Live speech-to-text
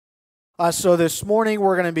So this morning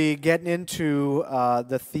we're going to be getting into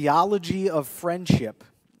the theology of friendship.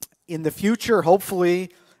 In the future,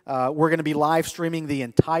 hopefully, we're going to be live streaming the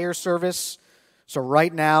entire service. So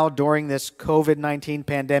right now, during this COVID-19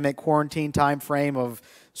 pandemic quarantine time frame of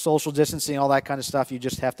social distancing, all that kind of stuff, you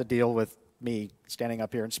just have to deal with me standing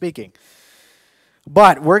up here and speaking.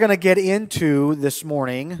 But we're going to get into this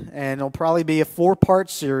morning, and it'll probably be a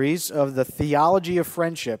 4-part series of the theology of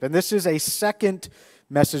friendship. And this is a second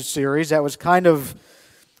message series that was kind of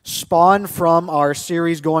spawned from our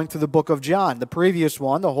series going through the book of John. The previous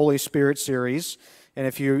one, the Holy Spirit series, and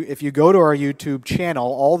if you go to our YouTube channel,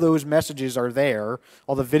 all those messages are there.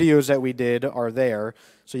 All the videos that we did are there,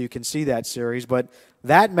 so you can see that series. But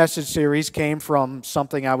that message series came from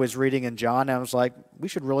something I was reading in John, and I was like, we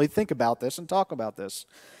should really think about this and talk about this.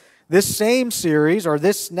 This same series, or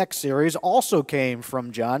this next series, also came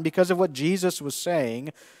from John because of what Jesus was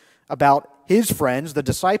saying about his friends, the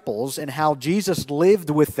disciples, and how Jesus lived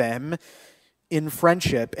with them in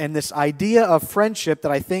friendship. And this idea of friendship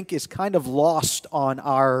that I think is kind of lost on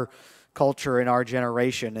our culture in our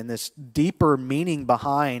generation, and this deeper meaning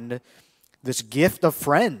behind this gift of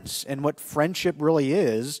friends and what friendship really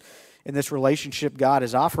is in this relationship God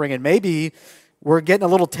is offering. And maybe we're getting a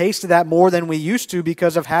little taste of that more than we used to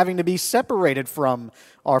because of having to be separated from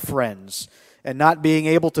our friends and not being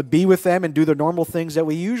able to be with them and do the normal things that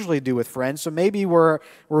we usually do with friends. So maybe we're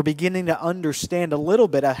beginning to understand a little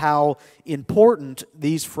bit of how important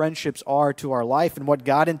these friendships are to our life and what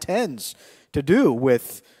God intends to do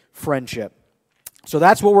with friendship. So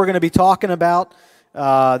that's what we're going to be talking about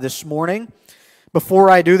this morning.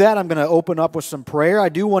 Before I do that, I'm going to open up with some prayer. I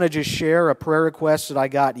do want to just share a prayer request that I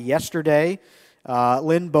got yesterday.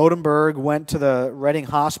 Lynn Bodenberg went to the Reading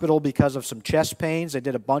Hospital because of some chest pains. They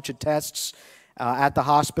did a bunch of tests at the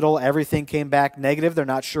hospital. Everything came back negative. They're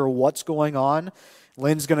not sure what's going on.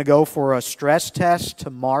 Lynn's going to go for a stress test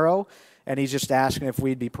tomorrow, and he's just asking if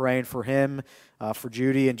we'd be praying for him, for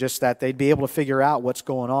Judy, and just that they'd be able to figure out what's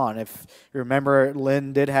going on. If you remember,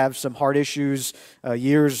 Lynn did have some heart issues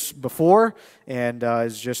years before, and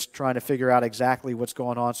is just trying to figure out exactly what's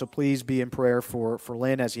going on. So please be in prayer for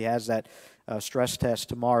Lynn as he has that stress test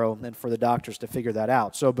tomorrow, and for the doctors to figure that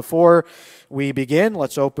out. So before we begin,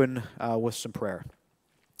 let's open with some prayer.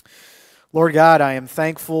 Lord God, I am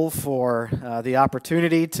thankful for the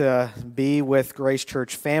opportunity to be with Grace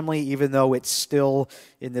Church family, even though it's still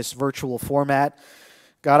in this virtual format.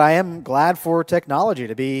 God, I am glad for technology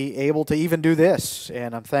to be able to even do this,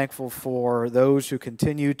 and I'm thankful for those who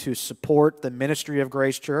continue to support the ministry of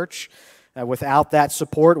Grace Church. Without that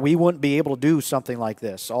support, we wouldn't be able to do something like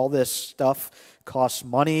this. All this stuff costs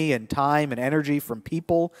money and time and energy from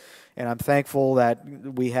people, and I'm thankful that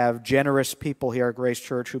we have generous people here at Grace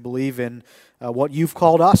Church who believe in what you've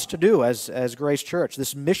called us to do as Grace Church.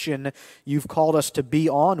 This mission you've called us to be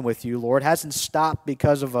on with you, Lord, hasn't stopped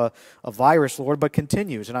because of a virus, Lord, but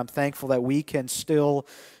continues, and I'm thankful that we can still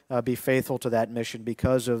be faithful to that mission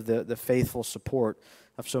because of the faithful support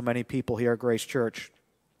of so many people here at Grace Church.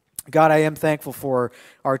 God, I am thankful for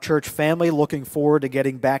our church family, looking forward to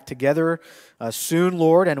getting back together soon,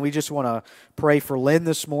 Lord, and we just want to pray for Lynn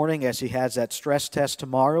this morning as he has that stress test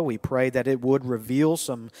tomorrow. We pray that it would reveal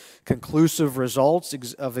some conclusive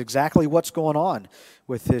results of exactly what's going on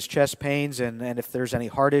with his chest pains, and if there's any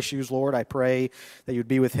heart issues, Lord, I pray that you'd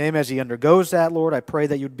be with him as he undergoes that, Lord. I pray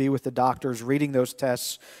that you'd be with the doctors reading those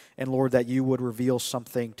tests, and Lord, that you would reveal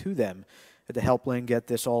something to them to help Lynn get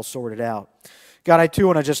this all sorted out. God, I too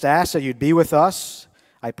want to just ask that you'd be with us.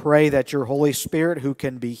 I pray that your Holy Spirit, who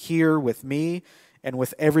can be here with me and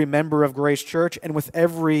with every member of Grace Church and with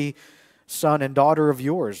every son and daughter of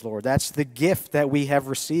yours, Lord. That's the gift that we have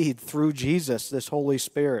received through Jesus, this Holy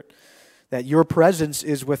Spirit, that your presence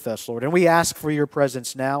is with us, Lord. And we ask for your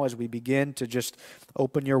presence now as we begin to just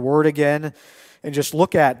open your word again and just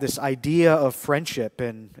look at this idea of friendship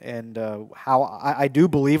and how I do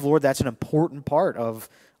believe, Lord, that's an important part of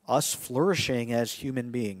us flourishing as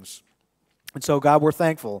human beings. And so, God, we're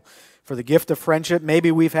thankful for the gift of friendship.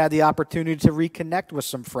 Maybe we've had the opportunity to reconnect with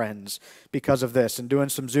some friends because of this and doing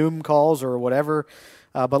some Zoom calls or whatever.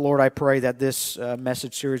 But, Lord, I pray that this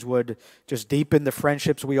message series would just deepen the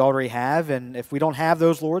friendships we already have. And if we don't have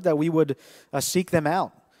those, Lord, that we would seek them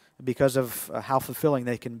out because of how fulfilling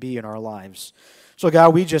they can be in our lives. So,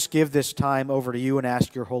 God, we just give this time over to you and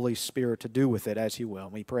ask your Holy Spirit to do with it as he will.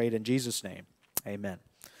 And we pray it in Jesus' name. Amen.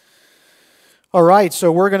 All right,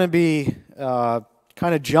 so we're going to be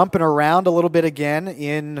kind of jumping around a little bit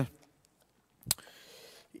again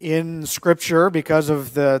in Scripture because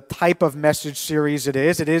of the type of message series it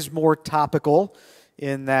is. It is more topical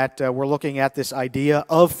in that we're looking at this idea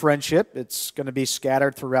of friendship. It's going to be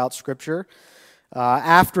scattered throughout Scripture.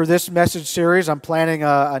 After this message series, I'm planning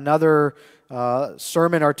another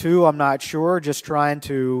sermon or two, I'm not sure, just trying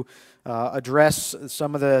to address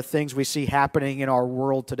some of the things we see happening in our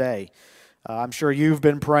world today. I'm sure you've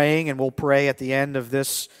been praying, and we'll pray at the end of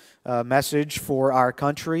this message for our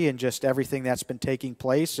country and just everything that's been taking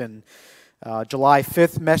place. And July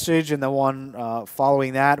 5th message and the one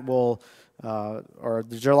following that will, or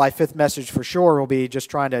the July 5th message for sure, will be just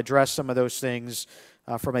trying to address some of those things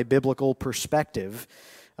from a biblical perspective.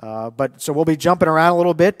 So we'll be jumping around a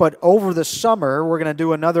little bit, but over the summer, we're going to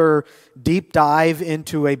do another deep dive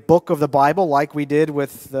into a book of the Bible like we did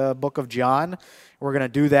with the book of John. We're going to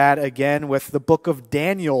do that again with the book of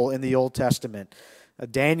Daniel in the Old Testament.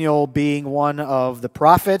 Daniel being one of the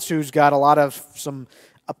prophets who's got a lot of some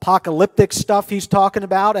apocalyptic stuff he's talking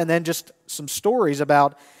about, and then just some stories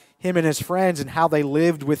about him and his friends and how they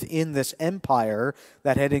lived within this empire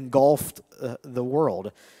that had engulfed the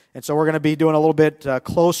world. And so we're going to be doing a little bit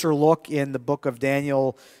closer look in the book of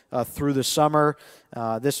Daniel through the summer.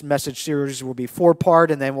 This message series will be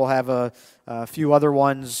 4-part, and then we'll have a few other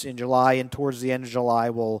ones in July, and towards the end of July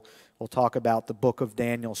we'll talk about the book of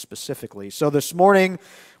Daniel specifically. So this morning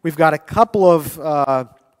we've got a couple of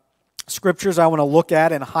scriptures I want to look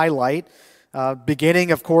at and highlight.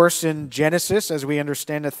 Beginning, of course, in Genesis, as we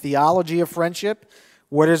understand the theology of friendship.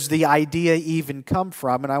 Where does the idea even come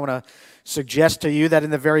from? And I want to suggest to you that in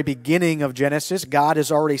the very beginning of Genesis, God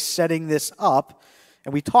is already setting this up.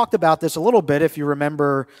 And we talked about this a little bit, if you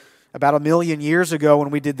remember, about 1 million years ago when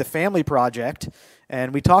we did the Family Project.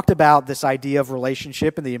 And we talked about this idea of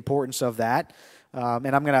relationship and the importance of that.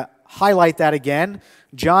 And I'm going to highlight that again.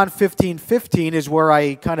 John 15:15 is where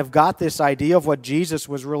I kind of got this idea of what Jesus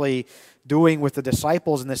was really doing with the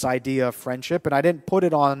disciples and this idea of friendship. And I didn't put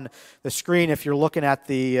it on the screen. If you're looking at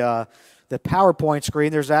the PowerPoint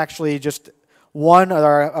screen, there's actually just one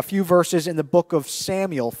or a few verses in the book of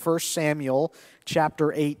Samuel, 1 Samuel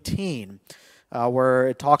chapter 18, where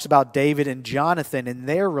it talks about David and Jonathan and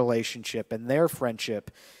their relationship and their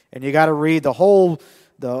friendship. And you got to read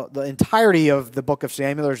the entirety of the book of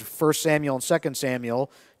Samuel. There's 1 Samuel and 2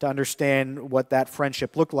 Samuel to understand what that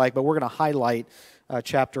friendship looked like, but we're going to highlight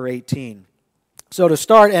chapter 18. So to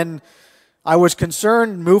start, and I was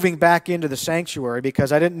concerned moving back into the sanctuary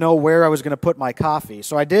because I didn't know where I was going to put my coffee.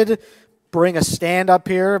 So I did bring a stand up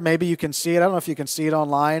here. Maybe you can see it. I don't know if you can see it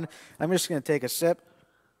online. I'm just going to take a sip.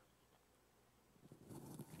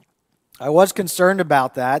 I was concerned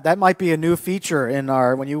about that. That might be a new feature in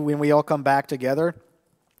our when we all come back together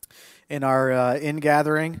in our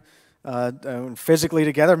in-gathering. Physically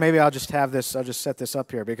together. Maybe I'll just set this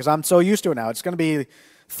up here because I'm so used to it now. It's going to be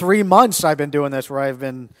 3 months I've been doing this where I've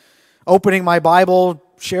been opening my Bible,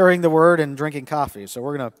 sharing the Word, and drinking coffee. So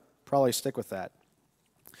we're going to probably stick with that.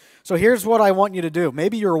 So here's what I want you to do.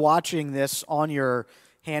 Maybe you're watching this on your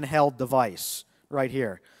handheld device right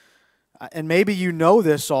here. And maybe you know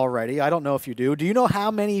this already. I don't know if you do. Do you know how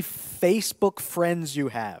many Facebook friends you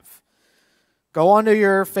have? Go onto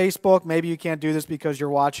your Facebook. Maybe you can't do this because you're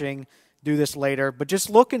watching. Do this later. But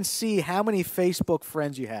just look and see how many Facebook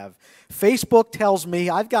friends you have. Facebook tells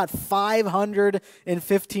me I've got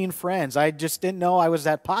 515 friends. I just didn't know I was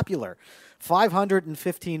that popular.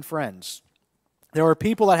 515 friends. There are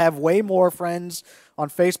people that have way more friends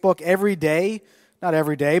on Facebook every day. Not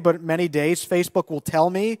every day, but many days. Facebook will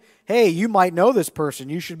tell me, hey, you might know this person.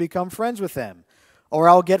 You should become friends with them. Or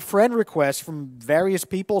I'll get friend requests from various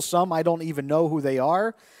people. Some I don't even know who they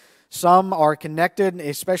are. Some are connected,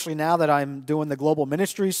 especially now that I'm doing the global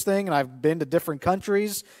ministries thing and I've been to different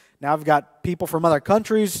countries. Now I've got people from other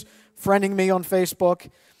countries friending me on Facebook.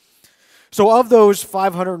 So of those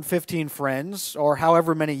 515 friends, or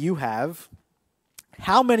however many you have,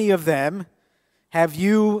 how many of them have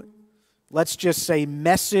you, let's just say,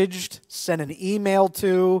 messaged, sent an email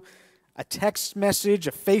to, a text message,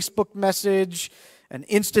 a Facebook message, an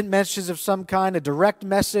instant message of some kind, a direct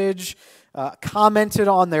message, commented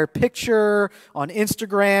on their picture, on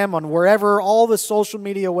Instagram, on wherever, all the social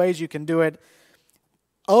media ways you can do it.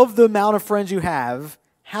 Of the amount of friends you have,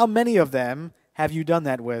 how many of them have you done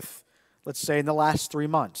that with, let's say, in the last 3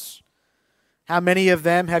 months? How many of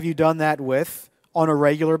them have you done that with on a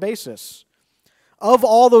regular basis? Of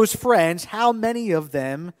all those friends, how many of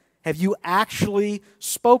them have you actually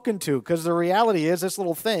spoken to? Because the reality is, this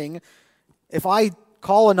little thing, if I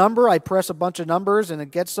call a number, I press a bunch of numbers, and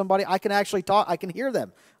it gets somebody, I can actually talk, I can hear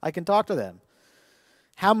them, I can talk to them.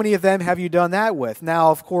 How many of them have you done that with?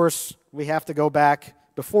 Now, of course, we have to go back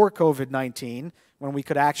before COVID-19, when we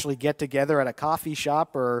could actually get together at a coffee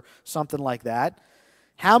shop or something like that.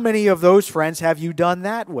 How many of those friends have you done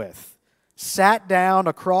that with? Sat down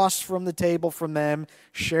across from the table from them,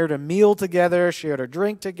 shared a meal together, shared a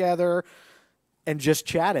drink together, and just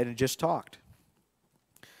chatted and just talked.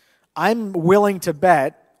 I'm willing to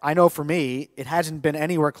bet, I know for me, it hasn't been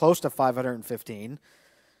anywhere close to 515.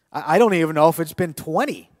 I don't even know if it's been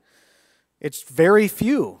 20. It's very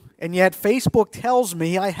few. And yet Facebook tells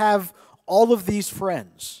me I have all of these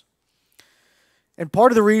friends. And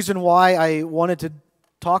part of the reason why I wanted to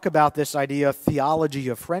talk about this idea of theology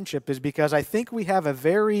of friendship is because I think we have a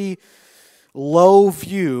very low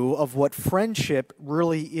view of what friendship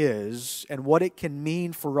really is and what it can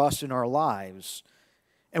mean for us in our lives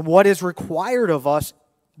and what is required of us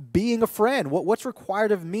being a friend. What's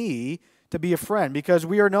required of me to be a friend? Because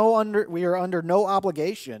we are under no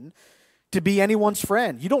obligation to be anyone's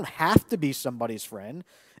friend. You don't have to be somebody's friend,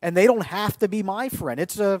 and they don't have to be my friend.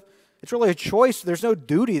 It's really a choice. There's no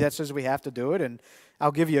duty that says we have to do it. And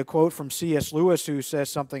I'll give you a quote from C.S. Lewis who says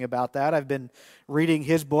something about that. I've been reading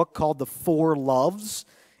his book called The Four Loves.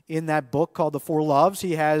 In that book called The Four Loves,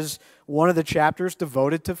 he has one of the chapters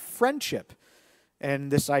devoted to friendship and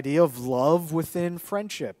this idea of love within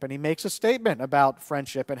friendship. And he makes a statement about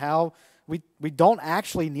friendship and how we don't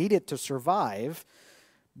actually need it to survive.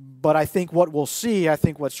 But I think what we'll see, I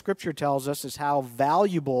think what Scripture tells us is how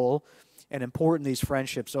valuable and important these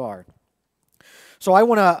friendships are. So I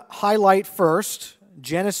want to highlight first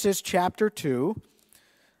Genesis chapter 2.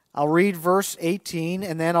 I'll read verse 18,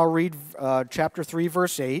 and then I'll read chapter 3,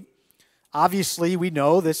 verse 8. Obviously, we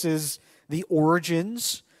know this is the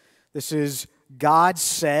origins. This is God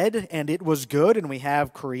said, and it was good, and we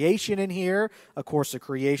have creation in here. Of course, the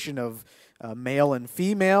creation of male and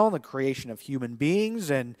female, the creation of human beings,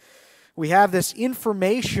 and we have this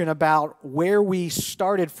information about where we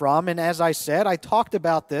started from. And as I said, I talked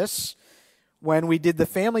about this when we did the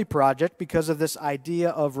family project because of this idea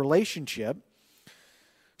of relationship.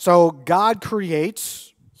 So God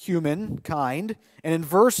creates humankind, and in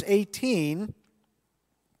verse 18,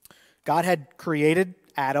 God had created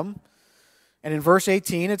Adam. And in verse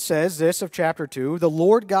 18 it says this of chapter 2, "The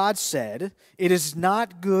Lord God said, 'It is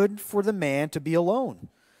not good for the man to be alone.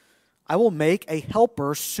 I will make a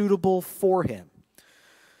helper suitable for him.'"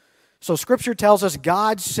 So Scripture tells us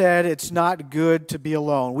God said it's not good to be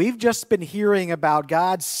alone. We've just been hearing about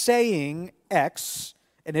God saying X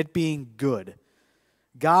and it being good.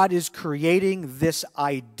 God is creating this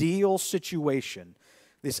ideal situation,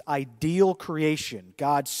 this ideal creation.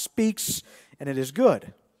 God speaks and it is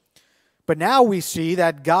good. But now we see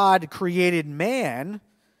that God created man,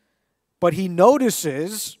 but he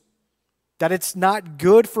notices that it's not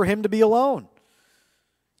good for him to be alone.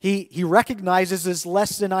 He recognizes this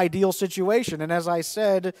less than ideal situation. And as I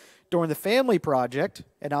said during the family project,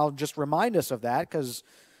 and I'll just remind us of that because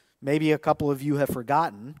maybe a couple of you have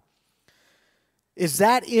forgotten, is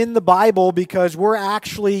that in the Bible because we're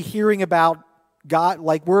actually hearing about God,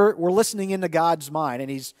 like we're listening into God's mind, and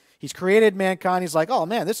He's created mankind. He's like, oh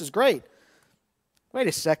man, this is great. Wait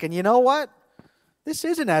a second, you know what? This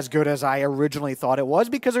isn't as good as I originally thought it was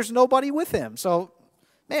because there's nobody with him. So,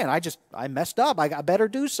 man, I messed up. I better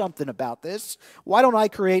do something about this. Why don't I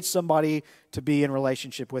create somebody to be in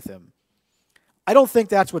relationship with him? I don't think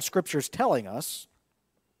that's what Scripture is telling us.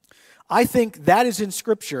 I think that is in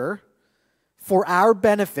Scripture for our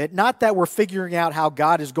benefit, not that we're figuring out how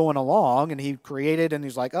God is going along and He created and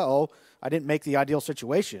He's like, uh-oh, I didn't make the ideal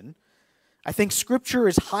situation. I think Scripture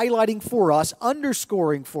is highlighting for us,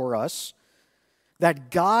 underscoring for us, that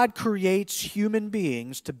God creates human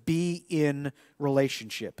beings to be in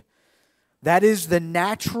relationship. That is the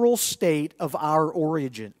natural state of our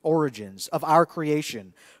origins, of our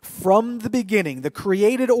creation. From the beginning, the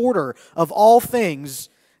created order of all things,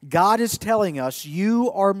 God is telling us,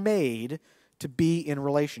 you are made to be in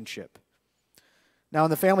relationship. Now, in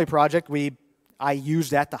the family project, I use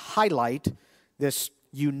that to highlight this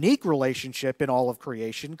unique relationship in all of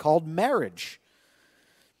creation called marriage.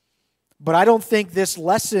 But I don't think this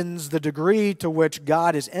lessens the degree to which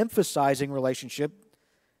God is emphasizing relationship,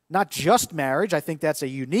 not just marriage, I think that's a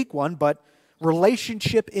unique one, but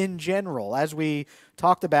relationship in general. As we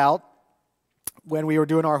talked about when we were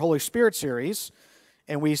doing our Holy Spirit series,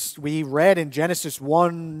 and we read in Genesis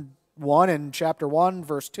 1:1 and chapter 1,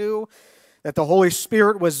 verse 2, that the Holy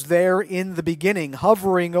Spirit was there in the beginning,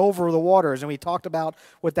 hovering over the waters, and we talked about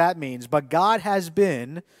what that means. But God has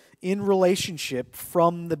been in relationship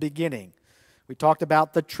from the beginning. We talked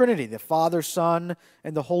about the Trinity, the Father, Son,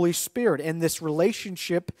 and the Holy Spirit, and this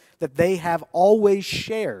relationship that they have always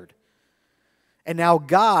shared. And now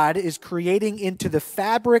God is creating into the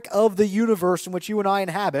fabric of the universe in which you and I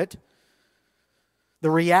inhabit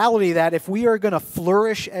The reality that if we are going to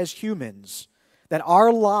flourish as humans, that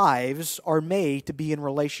our lives are made to be in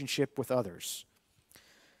relationship with others.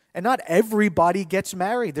 And not everybody gets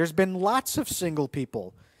married. There's been lots of single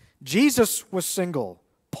people. Jesus was single.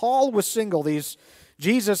 Paul was single.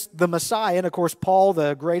 Jesus, the Messiah, and of course Paul,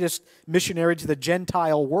 the greatest missionary to the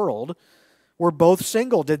Gentile world, were both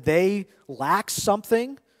single. Did they lack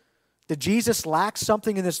something? Did Jesus lack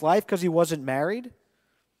something in this life because he wasn't married?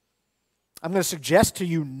 I'm going to suggest to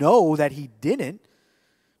you, no, that he didn't,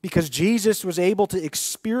 because Jesus was able to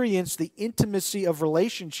experience the intimacy of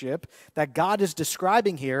relationship that God is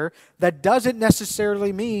describing here. That doesn't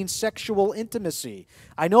necessarily mean sexual intimacy.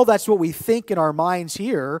 I know that's what we think in our minds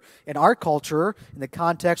here, in our culture, in the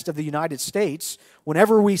context of the United States.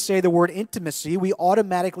 Whenever we say the word intimacy, we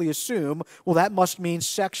automatically assume, well, that must mean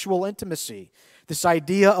sexual intimacy. This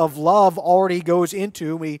idea of love already goes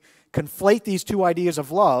into, we conflate these two ideas of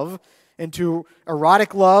love into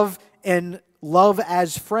erotic love and love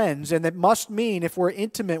as friends, and that must mean if we're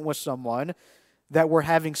intimate with someone that we're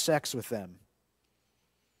having sex with them.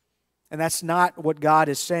 And that's not what God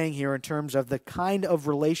is saying here in terms of the kind of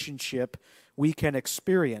relationship we can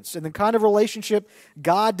experience and the kind of relationship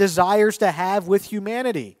God desires to have with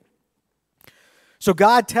humanity. So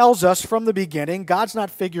God tells us from the beginning, God's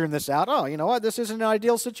not figuring this out. Oh, you know what? This isn't an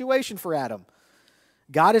ideal situation for Adam.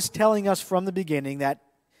 God is telling us from the beginning that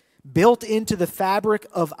built into the fabric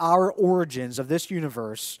of our origins of this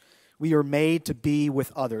universe, we are made to be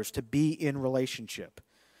with others, to be in relationship.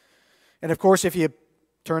 And of course, if you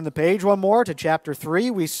turn the page one more to chapter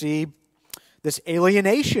 3, we see this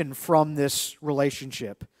alienation from this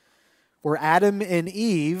relationship, where Adam and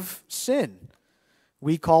Eve sin.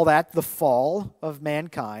 We call that the fall of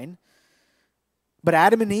mankind. But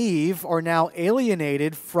Adam and Eve are now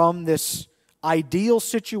alienated from this ideal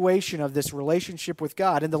situation of this relationship with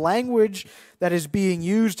God. And the language that is being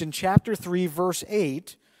used in chapter 3, verse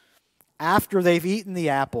 8, after they've eaten the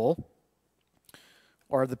apple,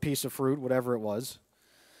 or the piece of fruit, whatever it was,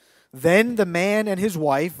 then the man and his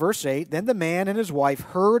wife, verse 8, then the man and his wife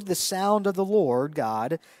heard the sound of the Lord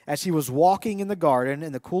God as he was walking in the garden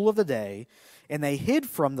in the cool of the day, and they hid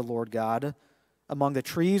from the Lord God among the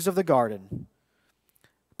trees of the garden.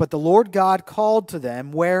 But the Lord God called to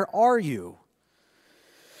them, "Where are you?"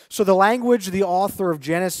 So the language the author of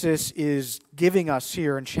Genesis is giving us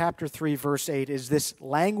here in chapter 3, verse 8, is this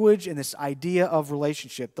language and this idea of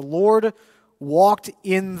relationship. The Lord walked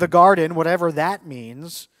in the garden, whatever that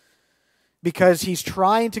means, because he's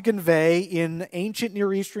trying to convey in ancient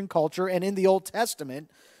Near Eastern culture and in the Old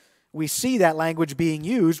Testament, we see that language being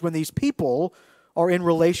used when these people are in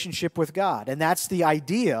relationship with God. And that's the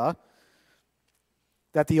idea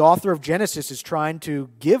that the author of Genesis is trying to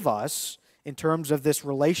give us in terms of this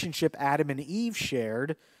relationship Adam and Eve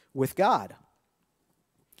shared with God.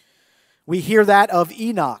 We hear that of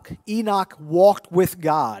Enoch. Enoch walked with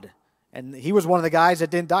God, and he was one of the guys that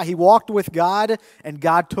didn't die. He walked with God, and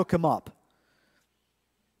God took him up.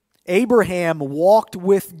 Abraham walked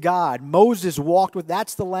with God. Moses walked with,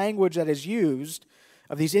 that's the language that is used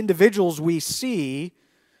of these individuals we see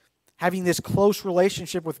having this close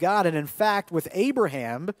relationship with God. And in fact, with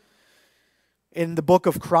Abraham, in the book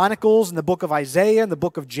of Chronicles, in the book of Isaiah, in the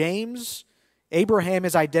book of James, Abraham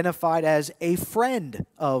is identified as a friend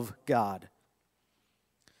of God.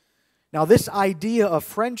 Now, this idea of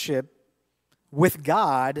friendship with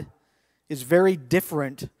God is very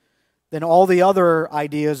different than all the other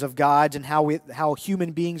ideas of gods and how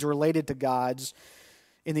human beings are related to gods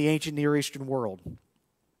in the ancient Near Eastern world.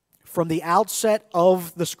 From the outset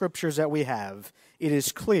of the scriptures that we have, it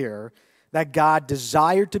is clear that God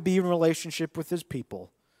desired to be in relationship with his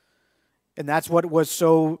people. And that's what was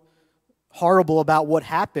so horrible about what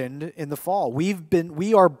happened in the fall.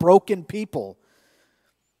 We are broken people.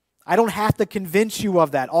 I don't have to convince you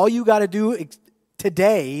of that. All you got to do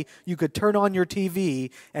today, you could turn on your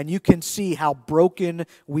TV and you can see how broken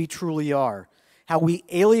we truly are. How we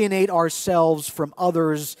alienate ourselves from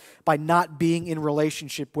others by not being in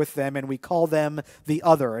relationship with them, and we call them the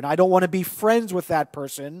other. And I don't want to be friends with that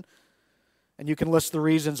person. And you can list the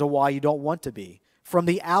reasons of why you don't want to be. From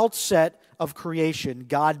the outset of creation,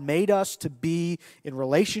 God made us to be in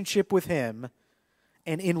relationship with him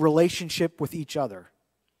and in relationship with each other.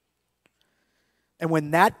 And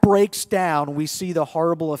when that breaks down, we see the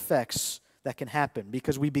horrible effects that can happen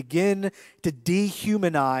because we begin to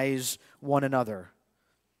dehumanize one another.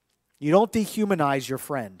 You don't dehumanize your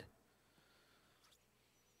friend.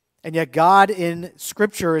 And yet God in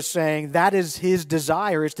Scripture is saying that is his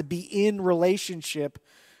desire, is to be in relationship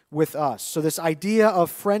with us. So this idea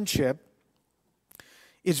of friendship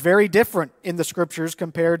is very different in the Scriptures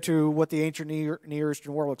compared to what the ancient Near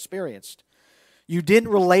Eastern world experienced. You didn't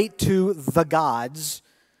relate to the gods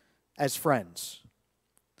as friends.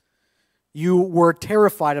 You were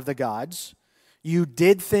terrified of the gods. You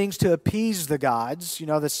did things to appease the gods. You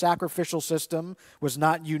know, the sacrificial system was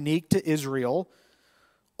not unique to Israel.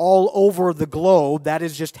 All over the globe, that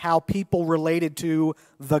is just how people related to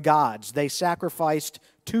the gods. They sacrificed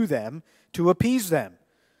to them to appease them.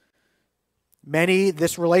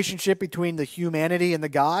 This relationship between the humanity and the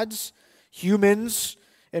gods, humans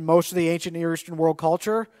in most of the ancient Near Eastern world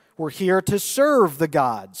culture were here to serve the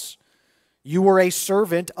gods. You were a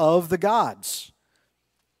servant of the gods.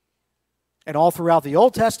 And all throughout the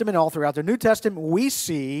Old Testament, all throughout the New Testament, we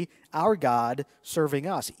see our God serving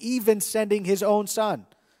us, even sending His own Son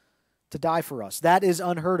to die for us. That is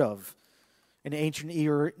unheard of in ancient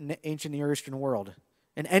Near Eastern world,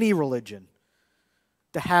 in any religion.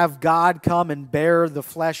 To have God come and bear the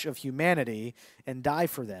flesh of humanity and die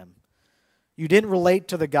for them. You didn't relate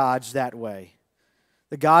to the gods that way.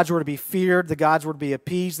 The gods were to be feared. The gods were to be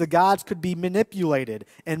appeased. The gods could be manipulated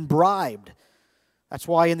and bribed. That's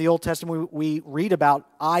why in the Old Testament we read about,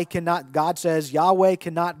 God says, Yahweh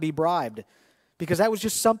cannot be bribed. Because that was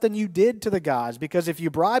just something you did to the gods. Because if you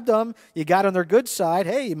bribed them, you got on their good side,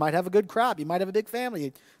 hey, you might have a good crop. You might have a big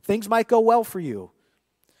family. Things might go well for you.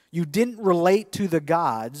 You didn't relate to the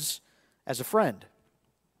gods as a friend.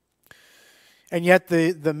 And yet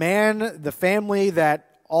the family that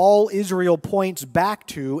all Israel points back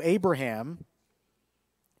to, Abraham,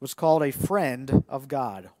 was called a friend of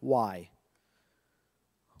God. Why?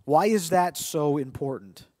 Why is that so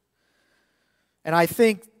important? And I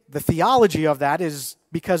think the theology of that is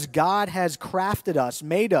because God has crafted us,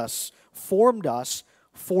 made us, formed us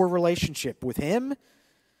for relationship with Him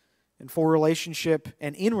and for relationship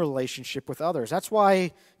and in relationship with others. That's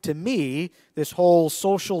why, to me, this whole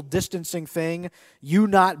social distancing thing, you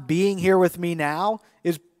not being here with me now,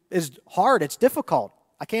 is hard. It's difficult.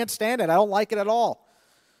 I can't stand it. I don't like it at all.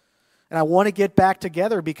 And I want to get back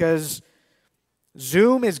together because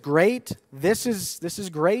Zoom is great. This is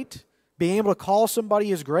great. Being able to call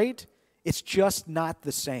somebody is great. It's just not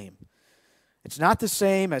the same. It's not the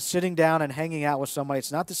same as sitting down and hanging out with somebody.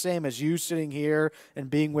 It's not the same as you sitting here and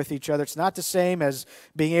being with each other. It's not the same as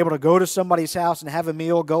being able to go to somebody's house and have a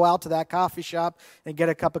meal, go out to that coffee shop and get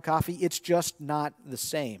a cup of coffee. It's just not the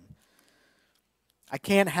same. I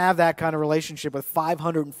can't have that kind of relationship with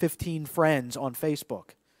 515 friends on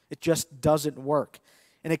Facebook. It just doesn't work.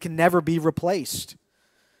 And it can never be replaced.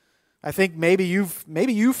 I think maybe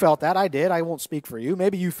you felt that. I did. I won't speak for you.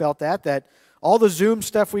 Maybe you felt that all the Zoom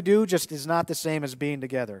stuff we do just is not the same as being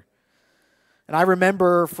together. And I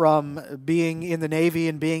remember from being in the Navy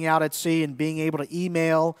and being out at sea and being able to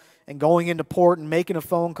email and going into port and making a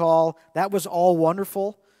phone call. That was all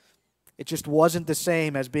wonderful. It just wasn't the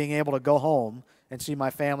same as being able to go home and see my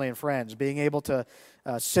family and friends, being able to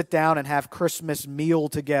sit down and have Christmas meal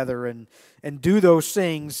together and do those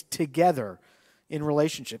things together in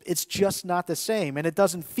relationship. It's just not the same, and it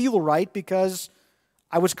doesn't feel right because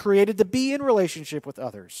I was created to be in relationship with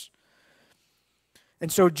others.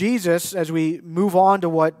 And so Jesus, as we move on to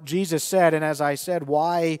what Jesus said, and as I said,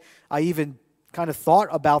 why I even kind of thought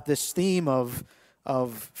about this theme of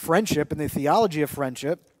friendship and the theology of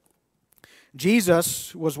friendship,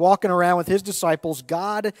 Jesus was walking around with His disciples,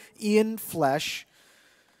 God in flesh,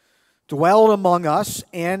 dwelled among us,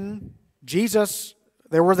 and Jesus,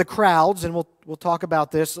 there were the crowds, and we'll talk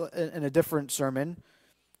about this in a different sermon.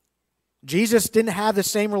 Jesus didn't have the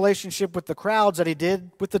same relationship with the crowds that He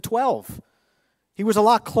did with the 12. He was a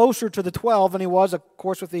lot closer to the 12 than He was, of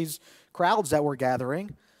course, with these crowds that were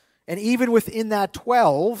gathering. And even within that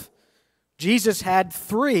 12, Jesus had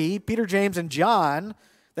 3, Peter, James, and John,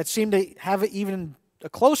 that seemed to have even a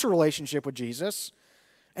closer relationship with Jesus.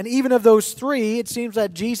 And even of those 3, it seems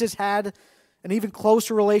that Jesus had an even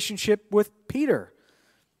closer relationship with Peter.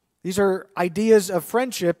 These are ideas of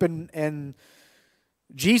friendship, and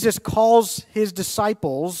Jesus calls His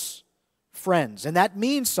disciples friends, and that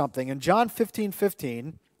means something. In John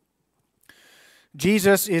 15:15,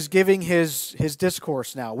 Jesus is giving his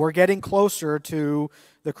discourse now. We're getting closer to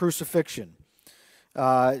the crucifixion.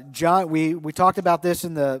 We talked about this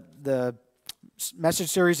in the message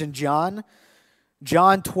series in John.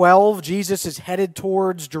 John 12, Jesus is headed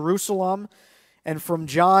towards Jerusalem, and from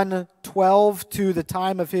John 12 to the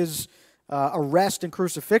time of His arrest and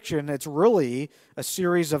crucifixion, it's really a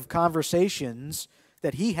series of conversations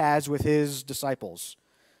that He has with His disciples.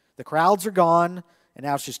 The crowds are gone, and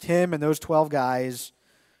now it's just Him and those 12 guys,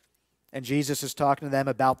 and Jesus is talking to them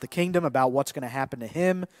about the kingdom, about what's going to happen to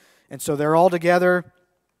Him. And so they're all together.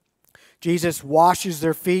 Jesus washes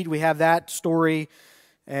their feet. We have that story.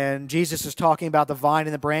 And Jesus is talking about the vine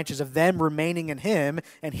and the branches of them remaining in him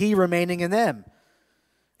and he remaining in them.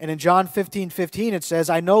 And in John 15:15 it says,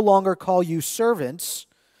 I no longer call you servants.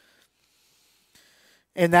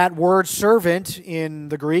 And that word servant in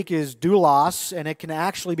the Greek is doulos, and it can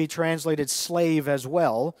actually be translated slave as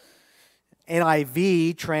well.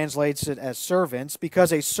 NIV translates it as servants,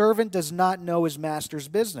 because a servant does not know his master's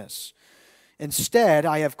business. Instead,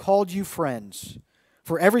 I have called you friends,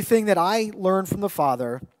 for everything that I learned from the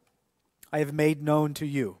Father, I have made known to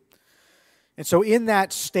you. And so in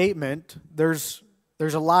that statement, there's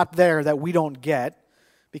a lot there that we don't get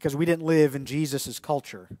because we didn't live in Jesus'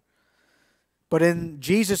 culture. But in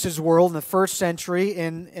Jesus' world, in the first century,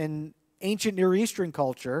 in ancient Near Eastern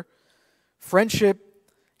culture, friendship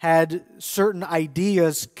had certain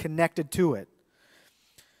ideas connected to it.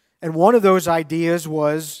 And one of those ideas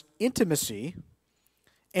was intimacy,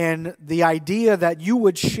 and the idea that you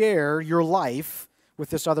would share your life with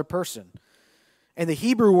this other person. And the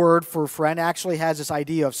Hebrew word for friend actually has this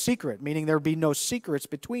idea of secret, meaning there would be no secrets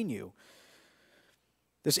between you.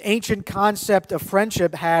 This ancient concept of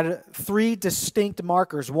friendship had three distinct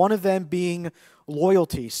markers, one of them being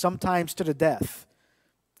loyalty, sometimes to the death.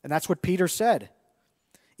 And that's what Peter said.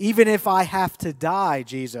 Even if I have to die,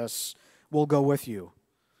 Jesus will go with you.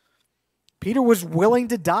 Peter was willing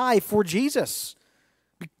to die for Jesus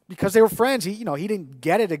because they were friends. He didn't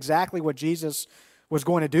get it exactly what Jesus was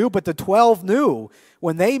going to do, but the 12 knew.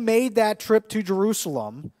 When they made that trip to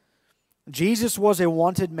Jerusalem, Jesus was a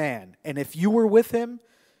wanted man. And if you were with him,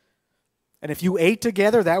 and if you ate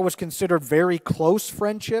together, that was considered very close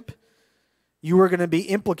friendship. You were going to be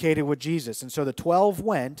implicated with Jesus. And so the 12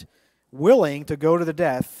 went willing to go to the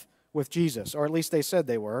death with Jesus, or at least they said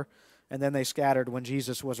they were, and then they scattered when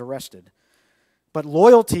Jesus was arrested. But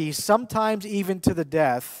loyalty, sometimes even to the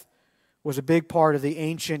death, was a big part of the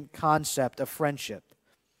ancient concept of friendship.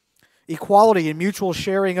 Equality and mutual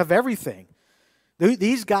sharing of everything.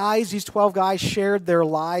 These 12 guys shared their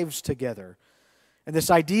lives together. And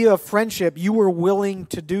this idea of friendship, you were willing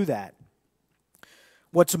to do that.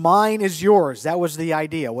 What's mine is yours. That was the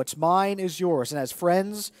idea. What's mine is yours. And as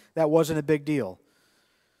friends, that wasn't a big deal.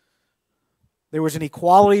 There was an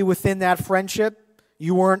equality within that friendship.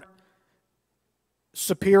 You weren't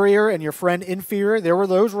superior and your friend inferior. There were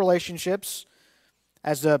those relationships.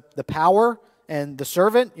 As the power and the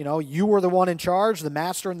servant, you were the one in charge, the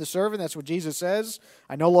master and the servant. That's what Jesus says.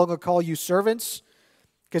 I no longer call you servants.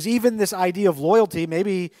 Because even this idea of loyalty,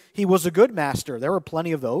 maybe he was a good master. There were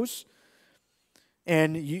plenty of those.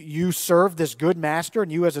 And you served this good master, and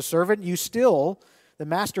you as a servant, the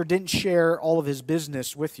master didn't share all of his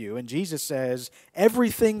business with you. And Jesus says,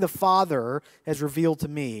 everything the Father has revealed to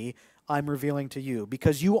me, I'm revealing to you.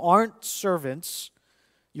 Because you aren't servants,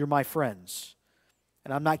 you're my friends.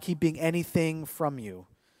 And I'm not keeping anything from you.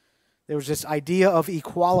 There was this idea of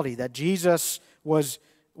equality, that Jesus was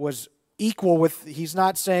equal with. He's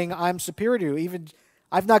not saying I'm superior to you. Even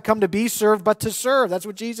I've not come to be served, but to serve. That's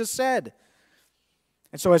what Jesus said.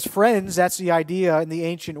 And so as friends, that's the idea in the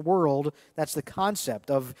ancient world. That's the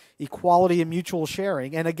concept of equality and mutual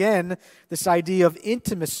sharing. And again, this idea of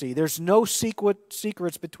intimacy. There's no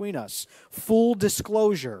secrets between us. Full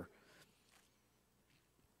disclosure.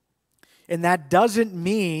 And that doesn't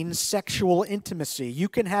mean sexual intimacy. You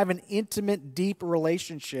can have an intimate, deep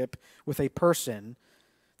relationship with a person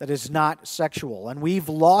that is not sexual. And we've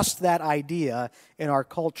lost that idea in our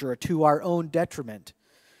culture to our own detriment.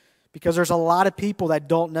 Because there's a lot of people that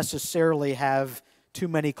don't necessarily have too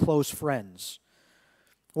many close friends.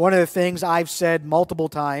 One of the things I've said multiple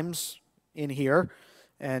times in here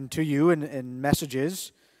and to you in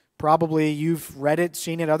messages, probably you've read it,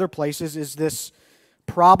 seen it other places, is this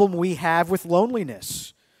problem we have with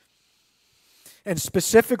loneliness. And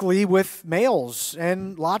specifically with males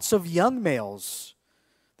and lots of young males.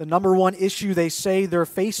 The number one issue they say they're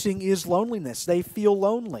facing is loneliness. They feel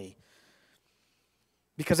lonely.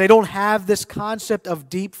 Because they don't have this concept of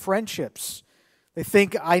deep friendships. They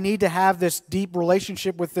think, I need to have this deep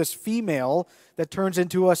relationship with this female that turns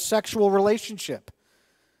into a sexual relationship.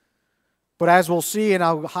 But as we'll see, and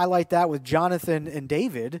I'll highlight that with Jonathan and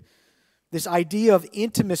David, this idea of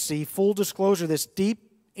intimacy, full disclosure, this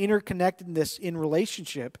deep interconnectedness in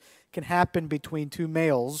relationship can happen between two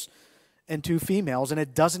males and two females, and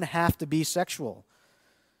it doesn't have to be sexual.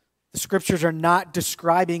 The Scriptures are not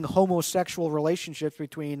describing homosexual relationships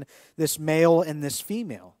between this male and this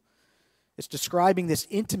female. It's describing this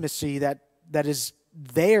intimacy that is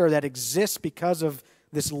there, that exists because of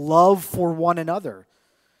this love for one another.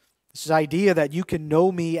 This idea that you can know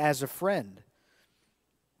me as a friend.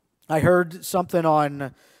 I heard something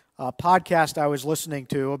on podcast I was listening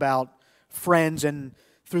to about friends, and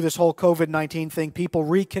through this whole COVID-19 thing, people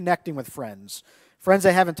reconnecting with friends. Friends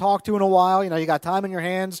they haven't talked to in a while. You got time in your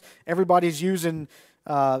hands. Everybody's using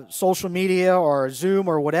social media or Zoom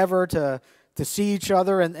or whatever to see each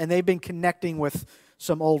other, and they've been connecting with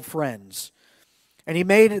some old friends. And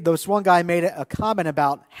this one guy made a comment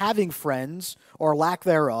about having friends or lack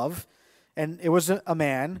thereof, and it was a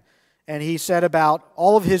man, and he said about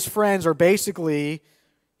all of his friends are basically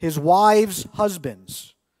his wife's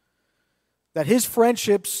husbands. That his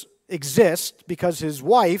friendships exist because his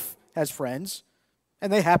wife has friends,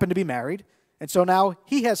 and they happen to be married, and so now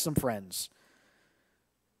he has some friends.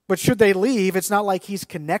 But should they leave, it's not like he's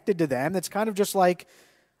connected to them. It's kind of just like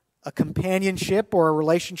a companionship or a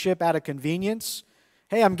relationship out of convenience.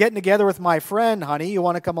 Hey, I'm getting together with my friend, honey. You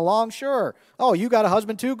want to come along? Sure. Oh, you got a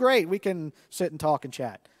husband too? Great. We can sit and talk and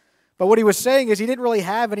chat. But what he was saying is he didn't really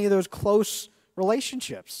have any of those close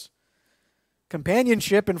relationships.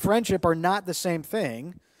 Companionship and friendship are not the same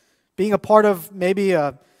thing. Being a part of maybe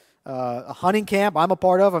a hunting camp I'm a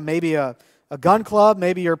part of, or maybe a gun club,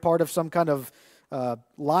 maybe you're part of some kind of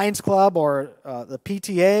Lions Club or the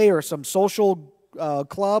PTA or some social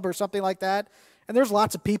club or something like that. And there's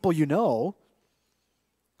lots of people you know.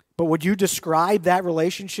 But would you describe that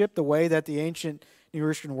relationship the way that the ancient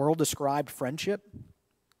Near Eastern world described friendship?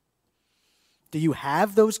 Do you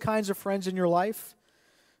have those kinds of friends in your life?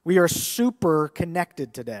 We are super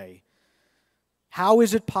connected today. How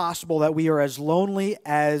is it possible that we are as lonely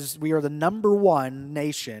as we are the number one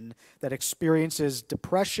nation that experiences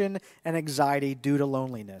depression and anxiety due to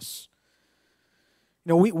loneliness?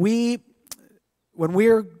 We when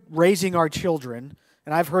we're raising our children,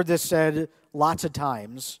 and I've heard this said lots of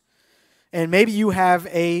times, and maybe you have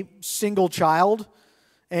a single child,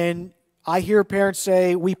 and I hear parents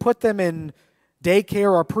say, we put them in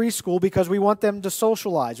daycare or preschool because we want them to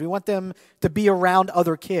socialize. We want them to be around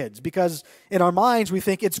other kids because in our minds we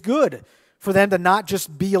think it's good for them to not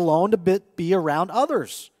just be alone, to be around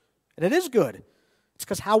others. And it is good. It's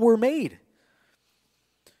because how we're made.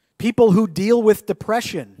 People who deal with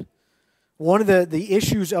depression, one of the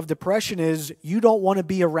issues of depression is you don't want to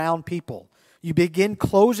be around people. You begin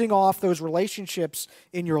closing off those relationships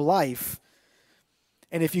in your life.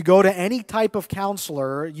 And if you go to any type of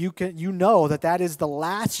counselor, you know that is the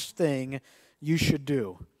last thing you should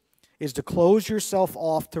do, is to close yourself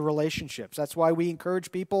off to relationships. That's why we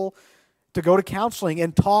encourage people to go to counseling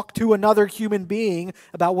and talk to another human being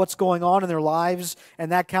about what's going on in their lives.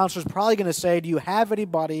 And that counselor is probably going to say, do you have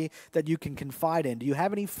anybody that you can confide in? Do you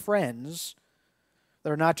have any friends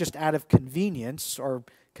that are not just out of convenience or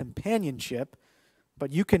companionship,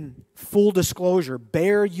 but you can, full disclosure,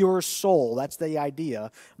 bare your soul, that's the idea,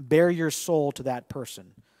 bare your soul to that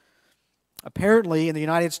person. Apparently, in the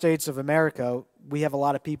United States of America, we have a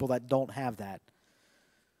lot of people that don't have that.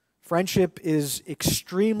 Friendship is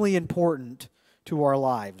extremely important to our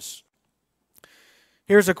lives.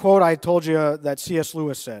 Here's a quote I told you that C.S.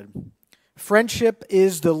 Lewis said. Friendship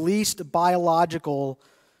is the least biological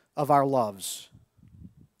of our loves.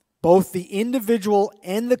 Both the individual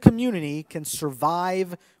and the community can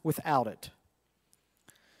survive without it.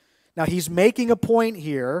 Now, he's making a point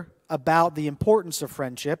here about the importance of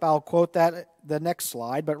friendship. I'll quote that the next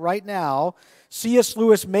slide. But right now, C.S.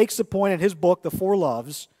 Lewis makes a point in his book, The Four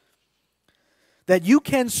Loves, that you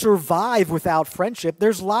can survive without friendship.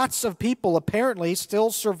 There's lots of people apparently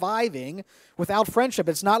still surviving without friendship.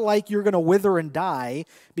 It's not like you're going to wither and die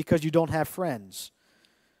because you don't have friends.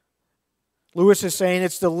 Lewis is saying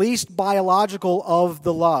it's the least biological of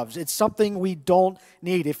the loves. It's something we don't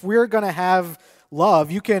need. If we're going to have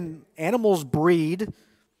love, animals breed.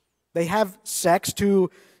 They have sex to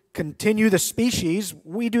continue the species.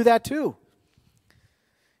 We do that too.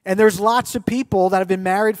 And there's lots of people that have been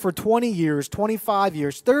married for 20 years, 25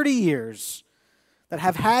 years, 30 years that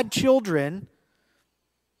have had children,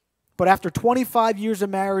 but after 25 years of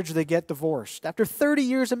marriage, they get divorced. After 30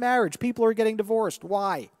 years of marriage, people are getting divorced.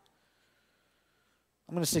 Why?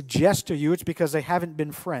 I'm going to suggest to you it's because they haven't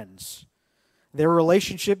been friends. Their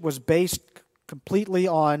relationship was based completely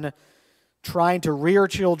on trying to rear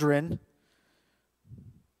children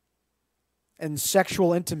and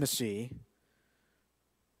sexual intimacy.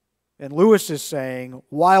 And Lewis is saying,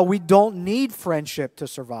 while we don't need friendship to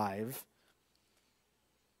survive,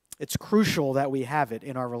 it's crucial that we have it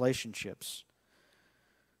in our relationships.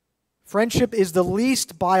 Friendship is the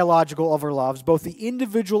least biological of our loves. Both the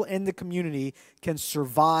individual and the community can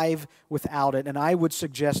survive without it. And I would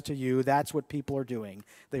suggest to you that's what people are doing.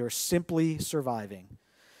 They are simply surviving.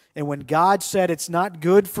 And when God said it's not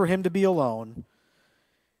good for him to be alone,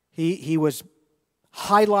 he was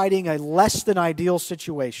highlighting a less than ideal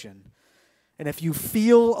situation. And if you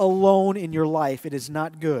feel alone in your life, it is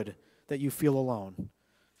not good that you feel alone.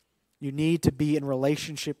 You need to be in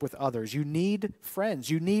relationship with others. You need friends.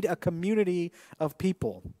 You need a community of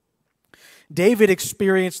people. David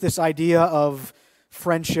experienced this idea of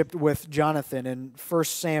friendship with Jonathan in 1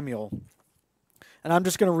 Samuel. And I'm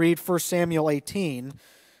just going to read 1 Samuel 18.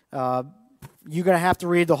 You're going to have to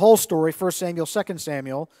read the whole story, 1 Samuel, 2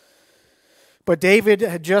 Samuel. But David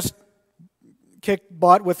had just kicked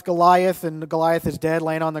butt with Goliath, and Goliath is dead,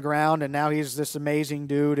 laying on the ground, and now he's this amazing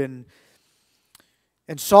dude. And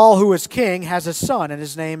Saul, who is king, has a son, and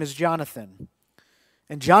his name is Jonathan.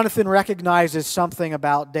 And Jonathan recognizes something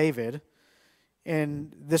about David,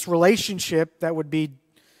 and this relationship that would be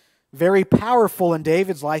very powerful in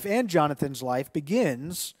David's life and Jonathan's life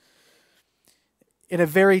begins in a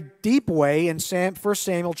very deep way in 1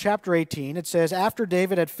 Samuel chapter 18. It says, after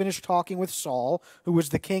David had finished talking with Saul, who was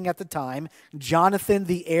the king at the time, Jonathan,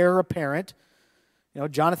 the heir apparent,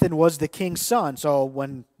 Jonathan was the king's son. So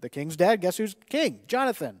when the king's dead, guess who's king?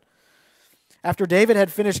 Jonathan. After David had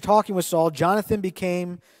finished talking with Saul, Jonathan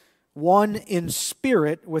became one in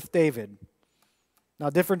spirit with David. Now,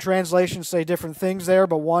 different translations say different things there,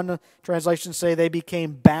 but one translation say they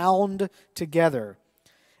became bound together.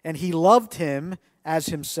 And he loved him as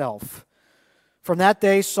himself. From that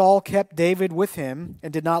day, Saul kept David with him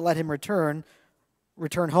and did not let him return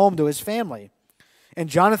home to his family. And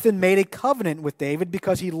Jonathan made a covenant with David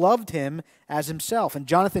because he loved him as himself. And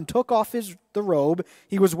Jonathan took off the robe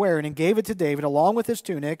he was wearing and gave it to David along with his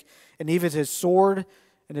tunic and even his sword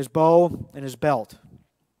and his bow and his belt.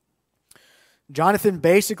 Jonathan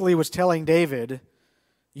basically was telling David,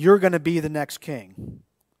 you're going to be the next king.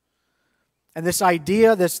 And this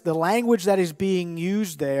idea, the language that is being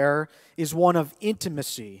used there is one of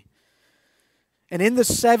intimacy. And in the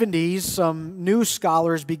 70s, some new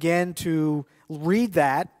scholars began to read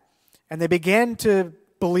that, and they began to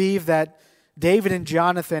believe that David and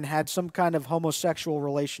Jonathan had some kind of homosexual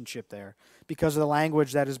relationship there because of the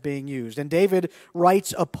language that is being used. And David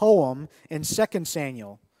writes a poem in 2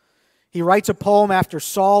 Samuel. He writes a poem after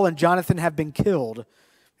Saul and Jonathan have been killed,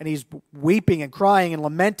 and he's weeping and crying and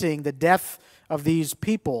lamenting the death of these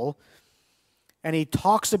people, and he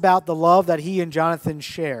talks about the love that he and Jonathan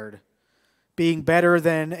shared being better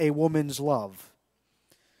than a woman's love.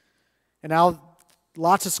 And now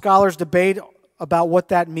lots of scholars debate about what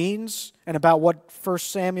that means and about what 1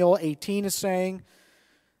 Samuel 18 is saying.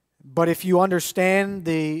 But if you understand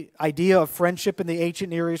the idea of friendship in the ancient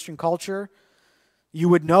Near Eastern culture, you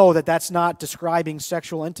would know that that's not describing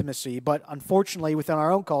sexual intimacy. But unfortunately, within our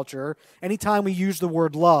own culture, anytime we use the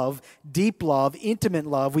word love, deep love, intimate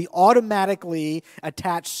love, we automatically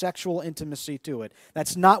attach sexual intimacy to it.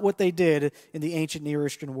 That's not what they did in the ancient Near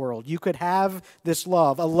Eastern world. You could have this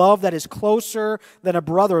love, a love that is closer than a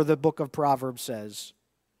brother, the book of Proverbs says.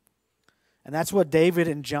 And that's what David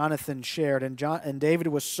and Jonathan shared. And David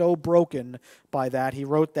was so broken by that, he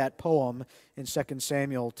wrote that poem in 2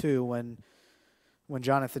 Samuel 2 when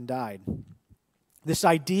Jonathan died. This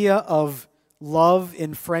idea of love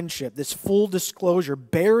in friendship, this full disclosure,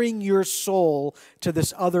 bearing your soul to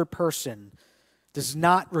this other person, does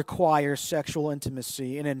not require sexual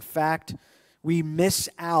intimacy. And in fact, we miss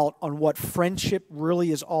out on what friendship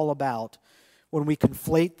really is all about when we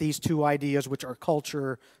conflate these two ideas, which our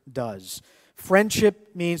culture does.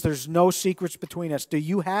 Friendship means there's no secrets between us. Do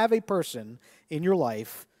you have a person in your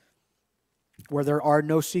life where there are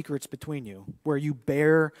no secrets between you, where you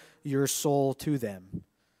bear your soul to them?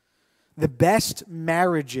 The best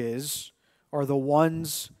marriages are the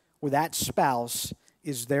ones where that spouse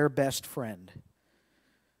is their best friend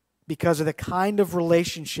because of the kind of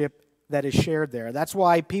relationship that is shared there. That's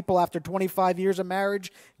why people after 25 years of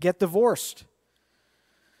marriage get divorced.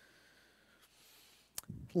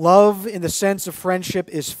 Love in the sense of friendship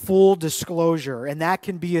is full disclosure, and that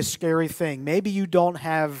can be a scary thing. Maybe you don't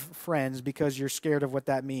have friends because you're scared of what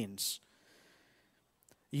that means.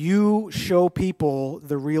 You show people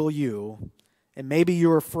the real you, and maybe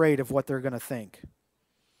you're afraid of what they're going to think.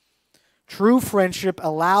 True friendship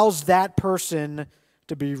allows that person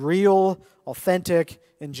to be real, authentic,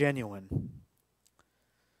 and genuine.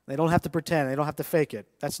 They don't have to pretend. They don't have to fake it.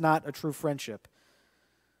 That's not a true friendship.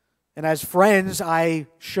 And as friends, I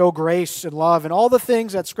show grace and love and all the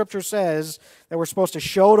things that Scripture says that we're supposed to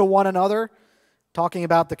show to one another, talking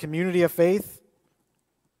about the community of faith,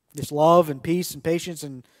 this love and peace and patience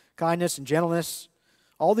and kindness and gentleness,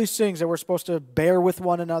 all these things that we're supposed to bear with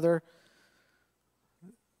one another.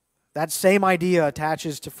 That same idea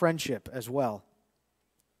attaches to friendship as well.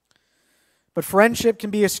 But friendship can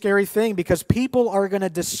be a scary thing because people are going to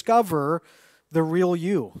discover the real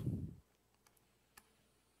you.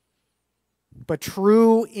 But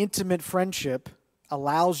true, intimate friendship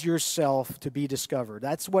allows yourself to be discovered.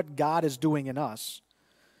 That's what God is doing in us.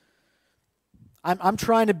 I'm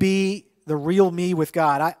trying to be the real me with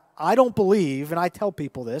God. I don't believe, and I tell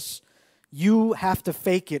people this, you have to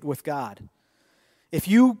fake it with God. If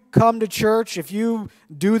you come to church, if you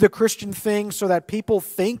do the Christian thing so that people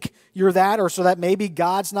think you're that, or so that maybe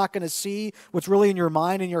God's not going to see what's really in your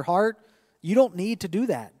mind and your heart, you don't need to do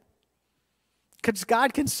that. Because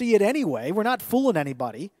God can see it anyway. We're not fooling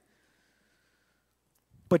anybody.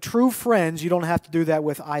 But true friends, you don't have to do that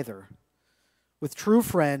with either. With true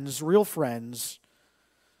friends, real friends,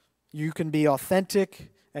 you can be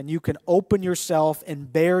authentic and you can open yourself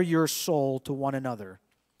and bare your soul to one another.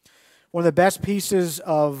 One of the best pieces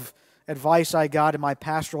of advice I got in my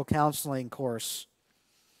pastoral counseling course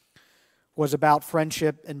was about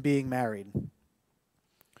friendship and being married.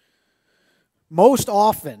 Most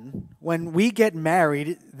often, when we get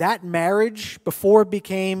married, that marriage, before it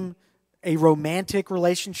became a romantic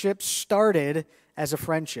relationship, started as a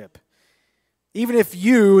friendship. Even if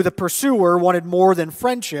you, the pursuer, wanted more than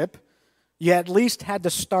friendship, you at least had to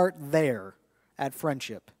start there at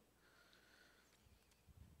friendship.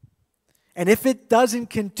 And if it doesn't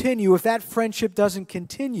continue, if that friendship doesn't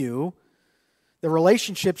continue, the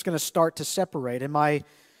relationship's going to start to separate. And my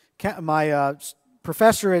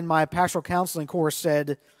professor in my pastoral counseling course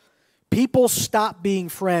said, people stop being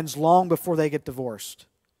friends long before they get divorced.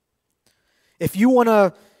 If you want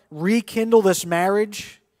to rekindle this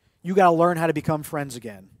marriage, you got to learn how to become friends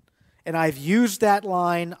again. And I've used that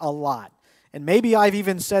line a lot. And maybe I've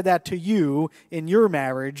even said that to you in your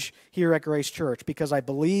marriage here at Grace Church because I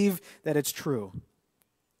believe that it's true.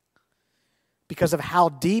 Because of how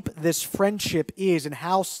deep this friendship is and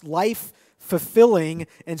how life-fulfilling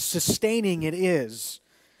and sustaining it is.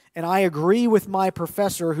 And I agree with my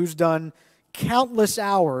professor who's done countless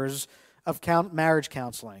hours of marriage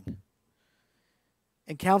counseling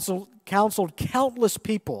and counseled countless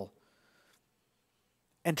people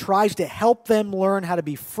and tries to help them learn how to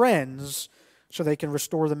be friends so they can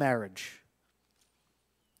restore the marriage.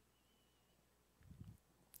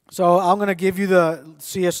 So I'm going to give you the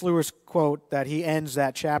C.S. Lewis quote that he ends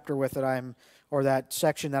that chapter with or that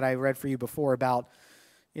section that I read for you before about,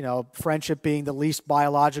 friendship being the least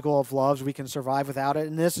biological of loves. We can survive without it.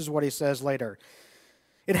 And this is what he says later.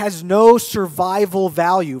 It has no survival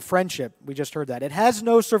value. Friendship, we just heard that. It has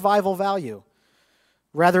no survival value.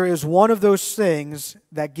 Rather, it is one of those things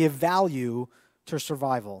that give value to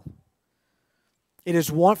survival.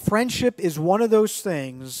 Friendship is one of those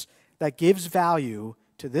things that gives value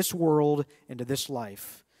to this world and to this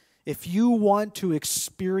life. If you want to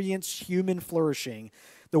experience human flourishing,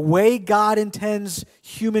 the way God intends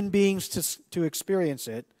human beings to experience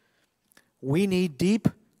it, we need deep,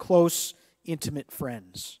 close, intimate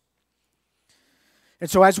friends. And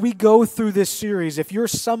so as we go through this series, if you're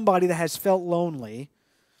somebody that has felt lonely,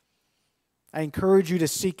 I encourage you to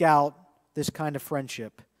seek out this kind of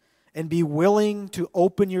friendship and be willing to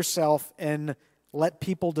open yourself and let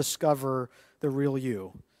people discover the real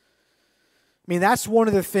you. I mean, that's one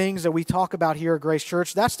of the things that we talk about here at Grace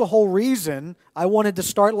Church. That's the whole reason I wanted to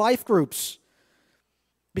start life groups.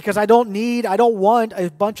 Because I don't want a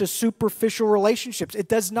bunch of superficial relationships. It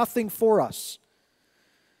does nothing for us.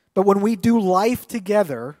 But when we do life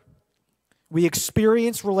together, we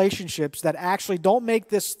experience relationships that actually don't make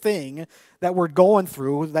this thing that we're going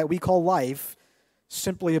through, that we call life,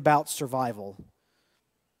 simply about survival.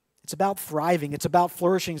 It's about thriving. It's about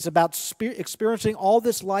flourishing. It's about experiencing all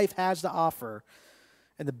this life has to offer.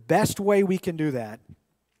 And the best way we can do that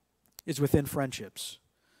is within friendships.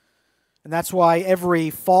 And that's why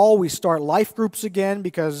every fall we start life groups again,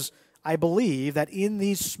 because I believe that in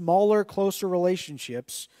these smaller, closer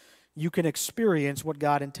relationships, you can experience what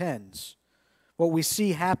God intends, what we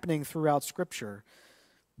see happening throughout Scripture.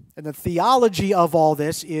 And the theology of all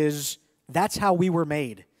this is that's how we were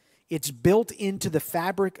made. It's built into the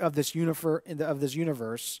fabric of this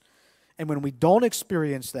universe. And when we don't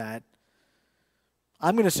experience that,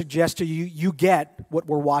 I'm going to suggest to you, you get what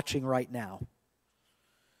we're watching right now.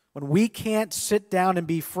 When we can't sit down and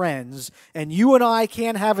be friends, and you and I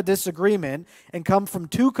can't have a disagreement and come from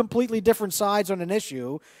two completely different sides on an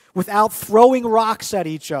issue without throwing rocks at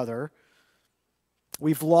each other,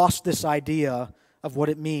 we've lost this idea of what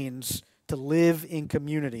it means to live in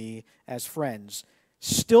community as friends.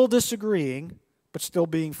 Still disagreeing, but still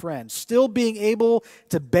being friends. Still being able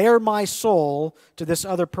to bare my soul to this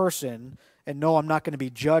other person and know I'm not going to be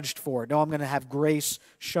judged for it. No, I'm going to have grace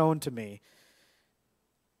shown to me.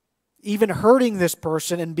 Even hurting this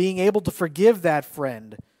person and being able to forgive that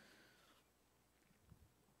friend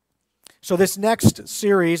So this next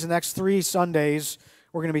series, the next 3 Sundays,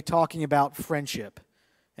 we're going to be talking about friendship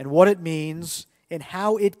and what it means and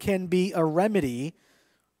how it can be a remedy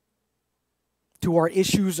to our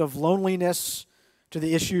issues of loneliness, to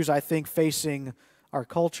the issues, I think, facing our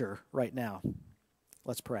culture right now.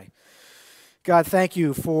 Let's pray. God, thank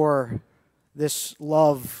you for this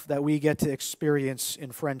love that we get to experience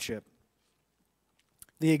in friendship.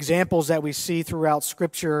 The examples that we see throughout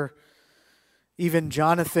Scripture, even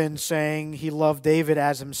Jonathan saying he loved David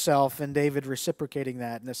as himself and David reciprocating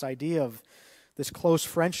that, and this idea of this close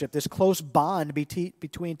friendship, this close bond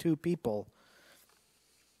between two people.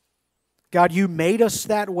 God, you made us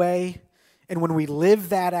that way, and when we live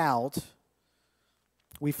that out,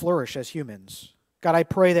 we flourish as humans. God, I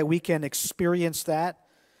pray that we can experience that.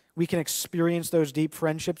 We can experience those deep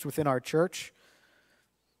friendships within our church.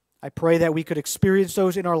 I pray that we could experience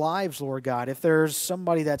those in our lives, Lord God. If there's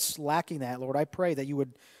somebody that's lacking that, Lord, I pray that you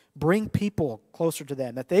would bring people closer to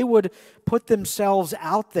them, that they would put themselves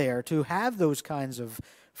out there to have those kinds of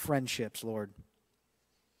friendships, Lord.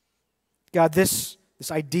 God, this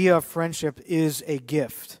idea of friendship is a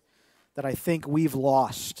gift that I think we've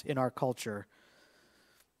lost in our culture.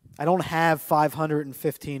 I don't have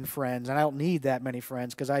 515 friends, and I don't need that many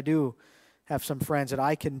friends because I do have some friends that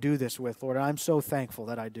I can do this with, Lord, and I'm so thankful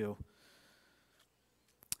that I do.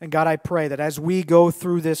 And God, I pray that as we go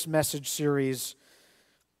through this message series,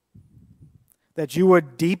 that you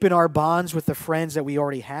would deepen our bonds with the friends that we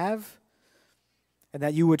already have, and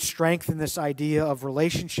that you would strengthen this idea of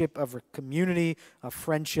relationship, of community, of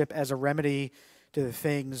friendship as a remedy to the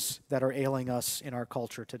things that are ailing us in our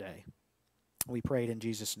culture today. We pray it in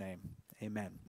Jesus' name. Amen.